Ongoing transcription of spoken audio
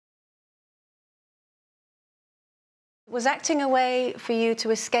Was acting a way for you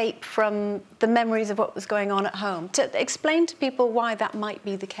to escape from the memories of what was going on at home? To explain to people why that might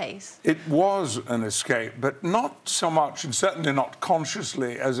be the case. It was an escape, but not so much, and certainly not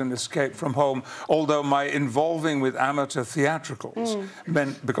consciously, as an escape from home, although my involving with amateur theatricals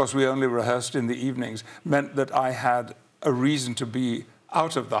meant, because we only rehearsed in the evenings, meant that I had a reason to be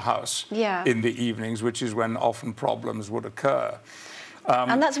out of the house in the evenings, which is when often problems would occur.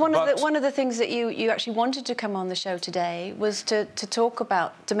 And that's one of the things that you actually wanted to come on the show today, was to talk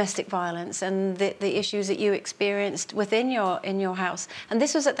about domestic violence and the issues that you experienced within your house. And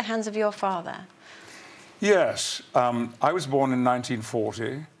this was at the hands of your father. Yes. I was born in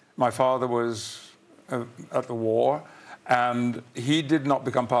 1940. My father was at the war, and he did not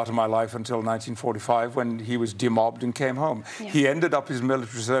become part of my life until 1945, when he was demobbed and came home. He ended up his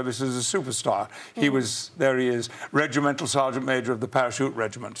military service as a superstar. He was, there he is, Regimental Sergeant Major of the Parachute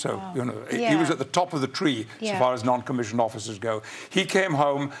Regiment. So, you know, he was at the top of the tree so far as non-commissioned officers go. He came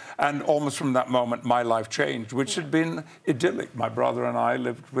home, and almost from that moment, my life changed, which had been idyllic. My brother and I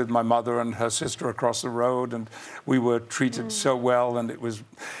lived with my mother and her sister across the road, and we were treated so well, and it was...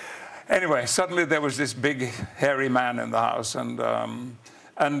 Anyway, suddenly there was this big, hairy man in the house,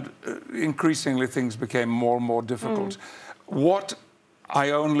 and increasingly things became more and more difficult. What I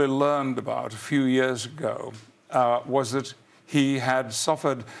only learned about a few years ago was that he had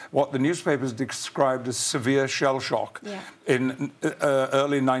suffered what the newspapers described as severe shell shock in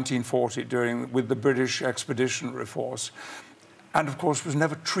early 1940 with the British Expeditionary Force, and of course was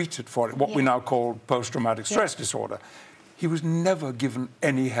never treated for it, what we now call post-traumatic stress disorder. He was never given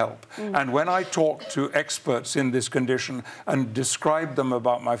any help. And when I talked to experts in this condition and described them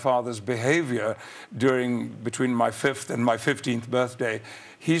about my father's behavior between my 5th and my 15th birthday,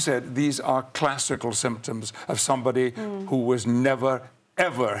 he said these are classical symptoms of somebody who was never,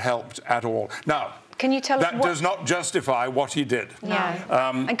 ever helped at all. Now, can you tell us that does not justify what he did. No.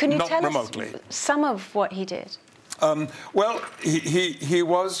 And can you tell remotely. us some of what he did? Well, he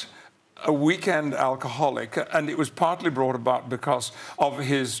was a weekend alcoholic, and it was partly brought about because of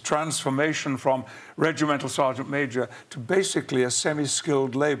his transformation from regimental sergeant major to basically a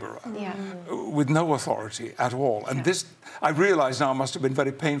semi-skilled labourer with no authority at all. And this, I realise now, must have been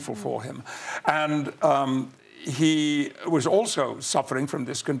very painful for him. And he was also suffering from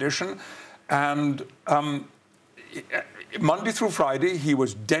this condition, and Monday through Friday, he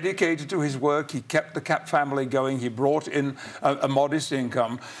was dedicated to his work. He kept the Cap family going. He brought in a modest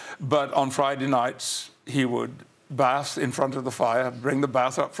income. But on Friday nights, he would bath in front of the fire, bring the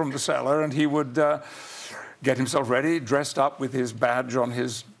bath up from the cellar, and he would get himself ready, dressed up with his badge on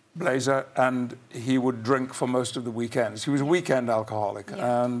his blazer, and he would drink for most of the weekends. He was a weekend alcoholic.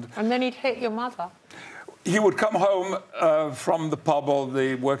 And then he'd hit your mother. He would come home from the pub or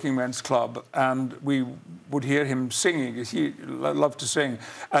the working men's club, and we would hear him singing. He loved to sing,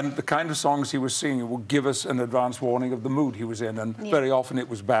 and the kind of songs he was singing would give us an advance warning of the mood he was in, and very often it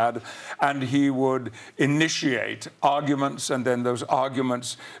was bad. And he would initiate arguments, and then those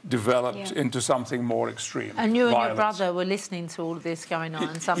arguments developed into something more extreme. And you and your brother were listening to all of this going on?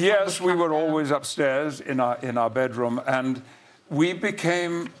 And yes, we were always upstairs in our bedroom, and we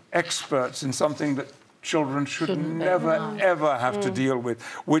became experts in something that children should never, ever have to deal with,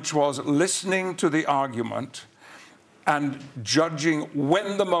 which was listening to the argument and judging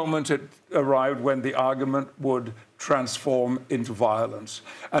when the moment had arrived when the argument would transform into violence.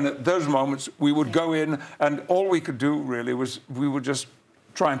 And at those moments, we would go in, and all we could do, really, was we would just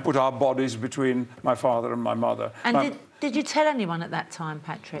try and put our bodies between my father and my mother. And did you tell anyone at that time,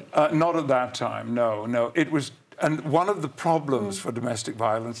 Patrick? Not at that time, no. It was... And one of the problems for domestic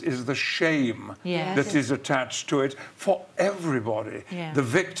violence is the shame that is attached to it for everybody, the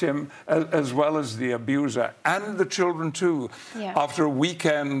victim as well as the abuser, and the children too. After a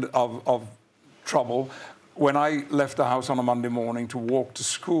weekend of trouble, when I left the house on a Monday morning to walk to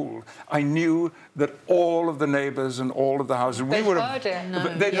school, I knew that all of the neighbours and all of the houses... They'd heard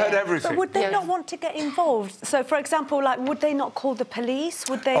it. They'd heard everything. But would they not want to get involved? So, for example, like, would they not call the police?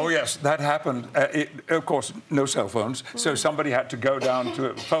 Would they... Oh, yes, that happened. Of course, no cell phones, so somebody had to go down to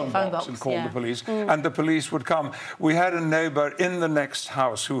a phone box and call the police, and the police would come. We had a neighbour in the next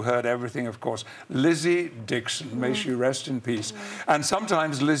house who heard everything, of course, Lizzie Dixon, may she rest in peace. And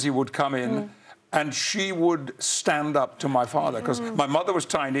sometimes Lizzie would come in, and she would stand up to my father, because my mother was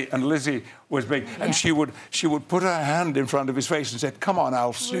tiny and Lizzie was big, and she would put her hand in front of his face and said, "Come on,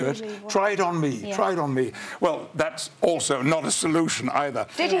 Alf Stewart, try it on me, try it on me." Well, that's also not a solution either.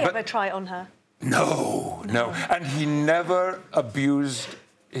 Did he ever try it on her? No. And he never abused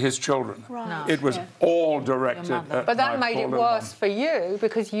his children. Right. No. It was all directed at But that my made poor it little worse mum. for you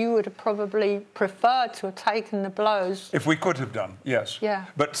because you would have probably preferred to have taken the blows. If we could have done, yes. Yeah.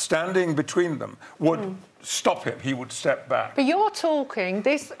 But standing between them would stop him. He would step back. But you're talking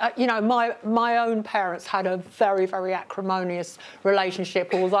this, you know, my own parents had a very, very acrimonious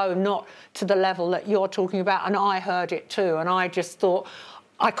relationship, although not to the level that you're talking about, and I heard it too, and I just thought,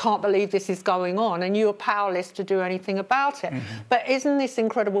 I can't believe this is going on, and you're powerless to do anything about it. But isn't this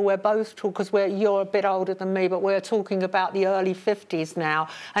incredible? We're both talking, because you're a bit older than me, but we're talking about the early 50s now,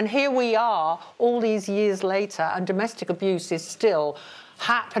 and here we are all these years later, and domestic abuse is still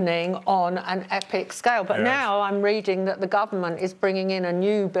happening on an epic scale. But Yes. now I'm reading that the government is bringing in a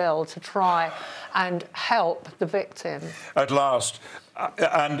new bill to try and help the victims. At last.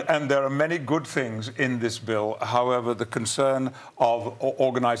 And there are many good things in this bill. However, the concern of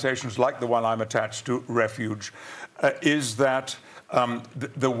organisations like the one I'm attached to, Refuge, is that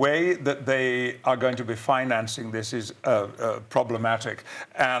the way that they are going to be financing this is problematic.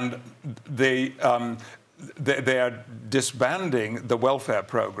 And they are disbanding the welfare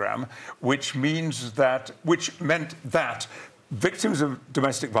program, which meant that victims of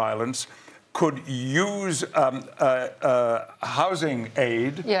domestic violence could use housing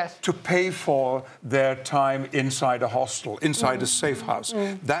aid Yes. to pay for their time inside a hostel, inside a safe house.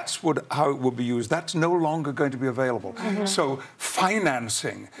 That's how it would be used. That's no longer going to be available. So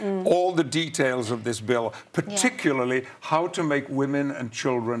financing all the details of this bill, particularly how to make women and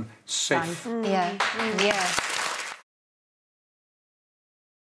children safe. Yeah.